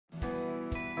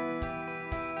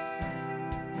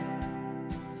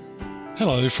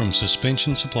Hello from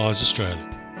Suspension Supplies Australia.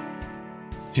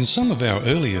 In some of our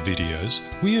earlier videos,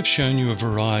 we have shown you a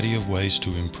variety of ways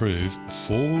to improve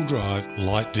four-wheel drive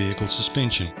light vehicle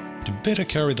suspension to better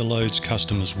carry the loads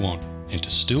customers want and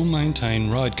to still maintain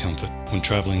ride comfort when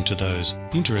travelling to those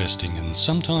interesting and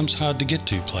sometimes hard to get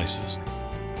to places.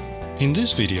 In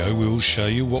this video, we will show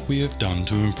you what we have done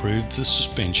to improve the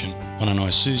suspension on an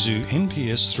Isuzu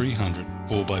NPS300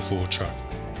 4x4 truck.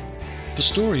 The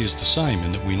story is the same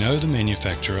in that we know the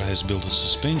manufacturer has built a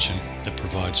suspension that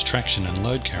provides traction and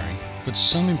load carrying, but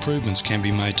some improvements can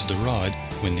be made to the ride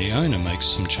when the owner makes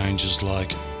some changes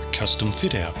like a custom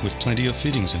fit out with plenty of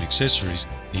fittings and accessories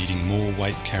needing more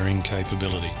weight carrying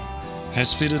capability.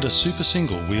 Has fitted a super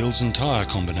single wheels and tyre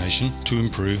combination to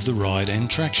improve the ride and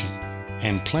traction,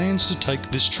 and plans to take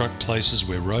this truck places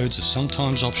where roads are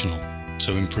sometimes optional,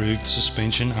 so improved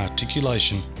suspension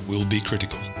articulation will be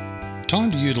critical. Time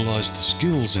to utilise the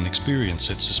skills and experience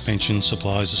at Suspension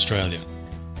Supplies Australia.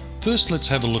 First, let's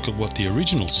have a look at what the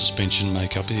original suspension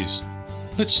makeup is.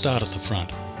 Let's start at the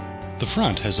front. The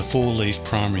front has a 4-leaf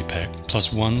primary pack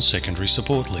plus one secondary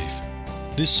support leaf.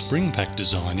 This spring pack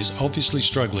design is obviously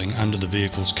struggling under the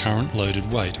vehicle's current loaded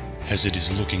weight, as it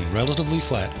is looking relatively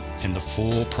flat and the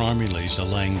 4 primary leaves are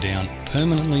laying down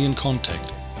permanently in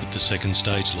contact with the second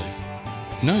stage leaf.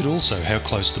 Note also how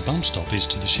close the bump stop is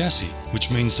to the chassis, which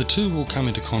means the two will come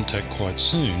into contact quite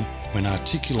soon when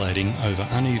articulating over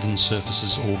uneven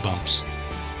surfaces or bumps.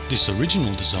 This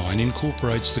original design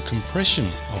incorporates the compression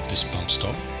of this bump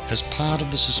stop as part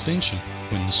of the suspension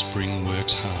when the spring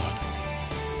works hard.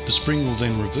 The spring will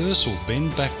then reverse or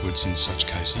bend backwards in such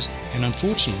cases, and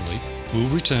unfortunately will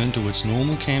return to its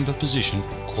normal camber position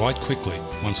quite quickly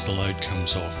once the load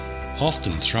comes off,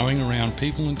 often throwing around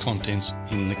people and contents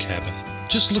in the cabin.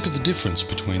 Just look at the difference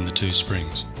between the two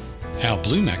springs. Our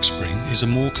Blue Max spring is a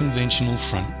more conventional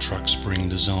front truck spring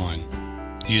design,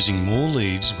 using more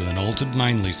leaves with an altered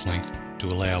main leaf length to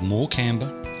allow more camber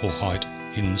or height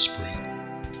in the spring.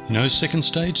 No second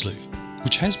stage leaf,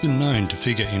 which has been known to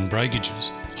figure in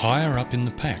breakages higher up in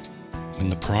the pack when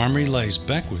the primary lays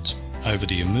backwards over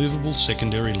the immovable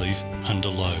secondary leaf under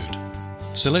load.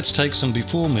 So let's take some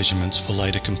before measurements for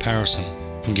later comparison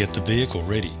and get the vehicle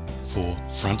ready for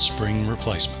front spring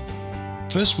replacement.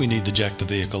 First, we need to jack the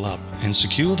vehicle up and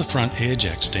secure the front air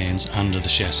jack stands under the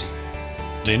chassis.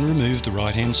 Then remove the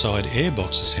right hand side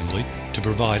airbox assembly to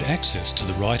provide access to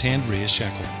the right hand rear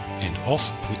shackle, and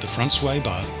off with the front sway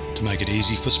bar to make it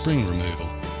easy for spring removal.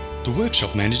 The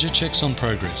workshop manager checks on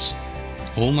progress.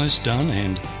 Almost done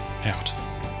and out.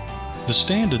 The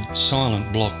standard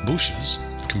silent block bushes,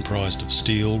 comprised of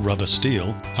steel, rubber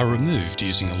steel, are removed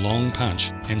using a long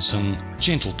punch and some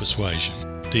gentle persuasion.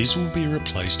 These will be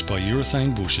replaced by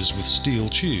urethane bushes with steel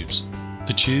tubes.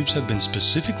 The tubes have been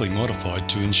specifically modified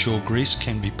to ensure grease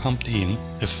can be pumped in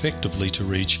effectively to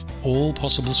reach all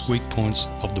possible squeak points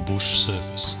of the bush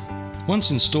surface.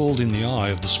 Once installed in the eye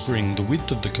of the spring, the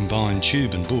width of the combined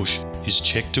tube and bush is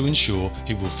checked to ensure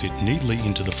it will fit neatly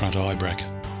into the front eye bracket.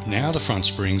 Now the front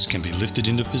springs can be lifted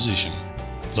into position.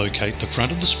 Locate the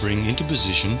front of the spring into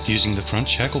position using the front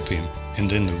shackle pin, and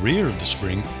then the rear of the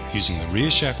spring using the rear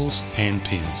shackles and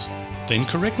pins. Then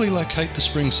correctly locate the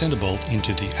spring centre bolt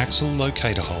into the axle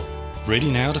locator hole. Ready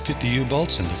now to fit the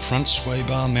U-bolts and the front sway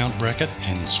bar mount bracket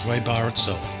and sway bar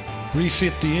itself.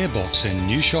 Refit the airbox and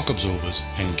new shock absorbers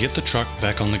and get the truck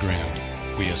back on the ground.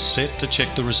 We are set to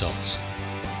check the results.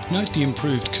 Note the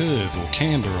improved curve or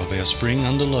camber of our spring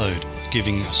under load,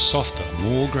 giving a softer,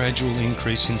 more gradual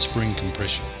increase in spring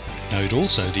compression. Note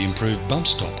also the improved bump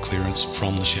stop clearance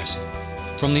from the chassis.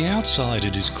 From the outside,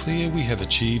 it is clear we have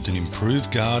achieved an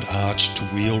improved guard arch to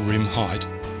wheel rim height,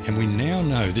 and we now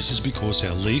know this is because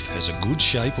our leaf has a good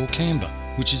shape or camber,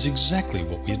 which is exactly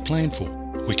what we had planned for.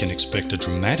 We can expect a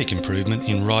dramatic improvement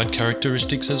in ride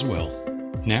characteristics as well.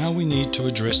 Now we need to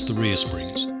address the rear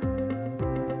springs.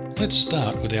 Let's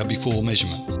start with our before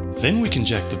measurement. Then we can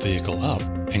jack the vehicle up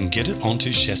and get it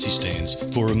onto chassis stands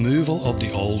for removal of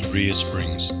the old rear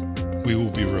springs. We will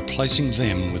be replacing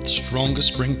them with stronger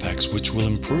spring packs which will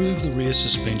improve the rear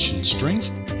suspension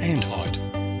strength and height.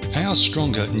 Our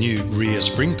stronger new rear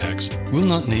spring packs will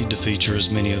not need to feature as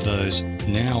many of those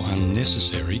now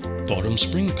unnecessary bottom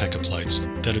spring packer plates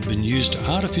that have been used to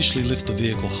artificially lift the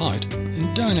vehicle height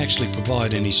and don't actually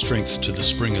provide any strength to the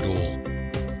spring at all.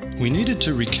 We needed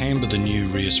to recamber the new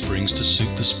rear springs to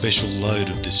suit the special load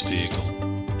of this vehicle.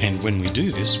 And when we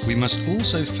do this, we must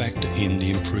also factor in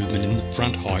the improvement in the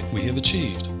front height we have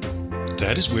achieved.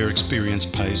 That is where experience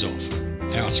pays off.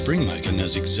 Our spring maker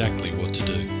knows exactly what to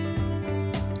do.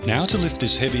 Now to lift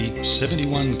this heavy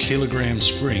 71 kilogram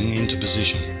spring into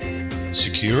position.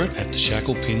 Secure it at the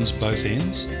shackle pins both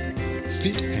ends.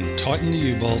 fit and tighten the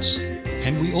U-bolts,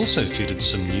 and we also fitted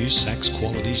some new Sachs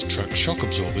quality truck shock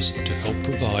absorbers to help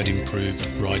provide improved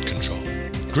ride control.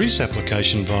 Grease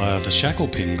application via the shackle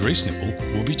pin grease nipple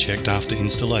will be checked after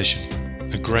installation,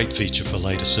 a great feature for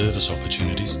later service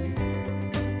opportunities.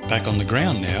 Back on the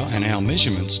ground now, and our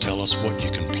measurements tell us what you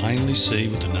can plainly see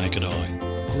with the naked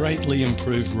eye. Greatly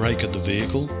improved rake of the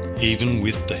vehicle, even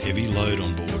with the heavy load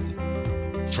on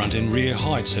board. Front and rear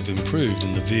heights have improved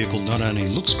and the vehicle not only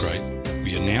looks great,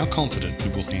 we are now confident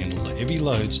it will handle the heavy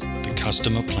loads the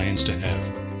customer plans to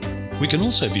have. We can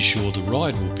also be sure the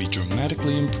ride will be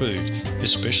dramatically improved,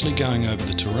 especially going over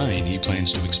the terrain he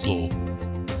plans to explore.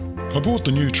 I bought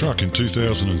the new truck in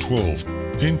 2012,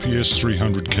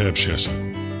 NPS300 cab chassis.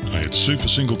 I had super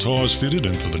single tyres fitted,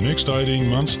 and for the next 18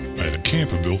 months I had a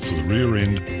camper built for the rear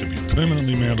end to be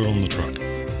permanently mounted on the truck.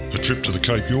 A trip to the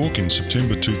Cape York in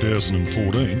September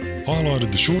 2014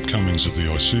 highlighted the shortcomings of the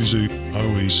Isuzu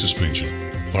OE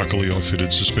suspension. Luckily I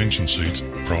fitted suspension seats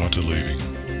prior to leaving.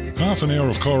 Half an hour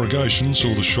of corrugation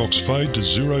saw the shocks fade to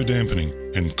zero dampening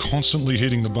and constantly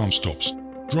hitting the bump stops.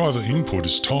 Driver input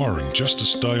is tiring just to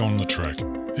stay on the track.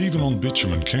 Even on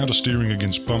bitumen, counter-steering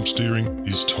against bump steering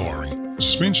is tiring.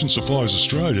 Suspension Supplies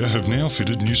Australia have now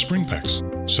fitted new spring packs,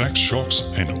 Sachs shocks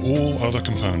and all other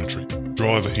componentry.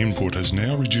 Driver input has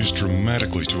now reduced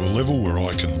dramatically to a level where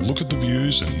I can look at the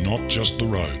views and not just the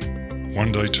road.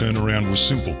 One day turnaround was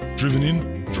simple, driven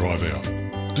in, drive out.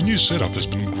 The new setup has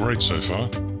been great so far.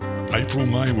 April,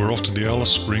 May we're off to the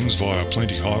Alice Springs via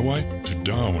Plenty Highway, to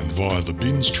Darwin via the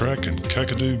Bins track and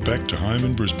Kakadu back to home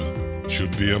in Brisbane.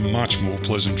 Should be a much more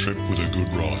pleasant trip with a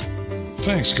good ride.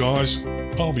 Thanks guys,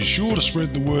 I'll be sure to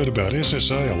spread the word about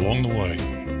SSA along the way.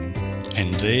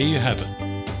 And there you have it.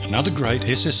 Another great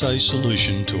SSA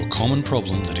solution to a common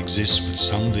problem that exists with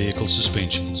some vehicle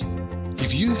suspensions.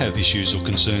 If you have issues or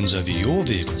concerns over your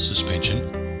vehicle suspension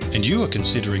and you are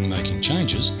considering making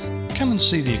changes, come and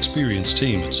see the experienced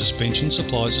team at Suspension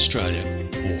Supplies Australia,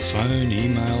 or phone,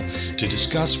 email to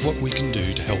discuss what we can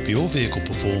do to help your vehicle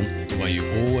perform the way you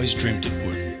always dreamt it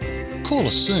would. Call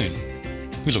us soon.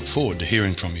 We look forward to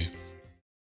hearing from you.